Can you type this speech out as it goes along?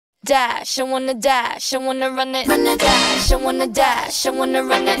dash, I wanna dash, I wanna run it, dash, I wanna dash, I wanna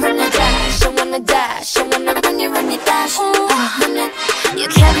run it, dash, I wanna dash, I wanna run it, dash. You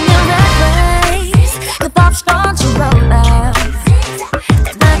kept me a rat race, 그 법스pon처럼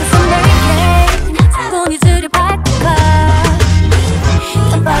대단히 선명해 손이 들여 밟고가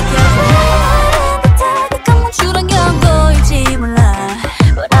깜빡여 따뜻한 멈추란 경고일지 몰라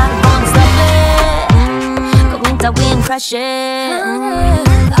But I don't wanna stop it 고민 따윈 crashing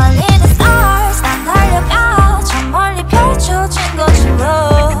Only the stars 난 달려가 저 멀리 펼쳐진 것으로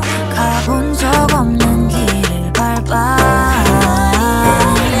가본 적 없는 길을 밟아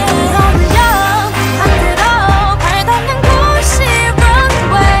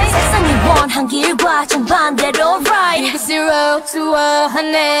길과 정반대로 right Zero to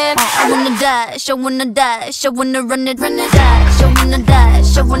 100 I wanna dash, I wanna dash, I wanna run it, dash, I wanna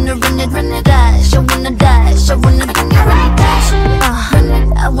dash, I wanna run it, dash, I wanna dash, I wanna run it, dash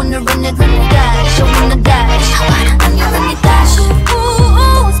I wanna run it, dash, I wanna dash, I wanna run it, dash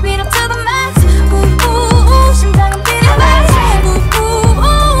Ooh, speed up to the max Ooh, 심장은 뛰는 max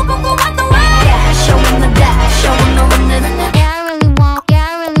Ooh, 꼼꼼한 the way Dash, I wanna dash, I wanna run it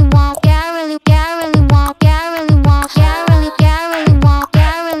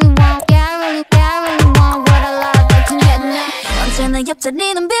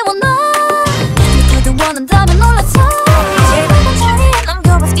옆자리는 비워 너 그래도 원한다면 놀라서 제일 큰 자리에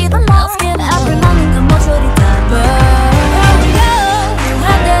남겨봐 skip and love 앞을 막는 건 모조리 다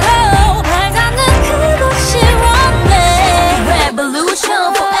한 대로 날 닿는 그곳이 원해 Revolution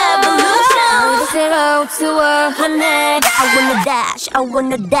for evolution Zero to 100 I wanna dash, I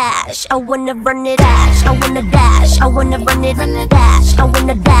wanna dash, I wanna run it dash I wanna dash, I wanna run it dash I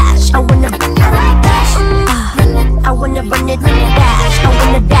wanna dash, I wanna run it dash I wanna run it dash I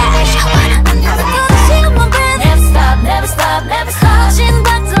wanna dash I wanna run it Never stop, never stop, never stop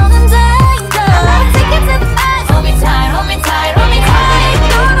진박도는 danger Take it to the max Hold me tight, hold me tight, hold me tight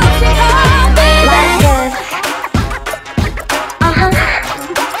Don't let me go, baby Like this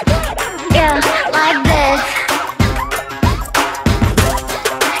Yeah, like this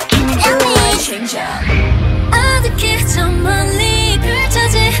Can you do it? Change up 어둡게 저 멀리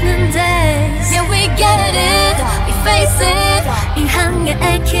펼쳐지는 days Yeah, we get it We face it 이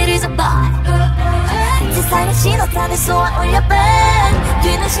한계의 길을 잡아 세상의 신호탄을 쏘아 올려 뺀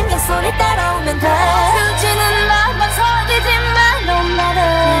뛰는 심장소리 따라오면 돼 숨지는 마음만 서리지만 no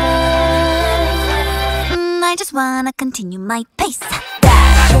matter I just wanna continue my pace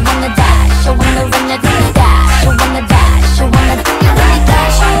Dash, I wanna dash, I wanna run it, dash I wanna dash, I wanna run it,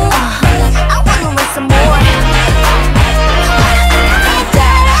 dash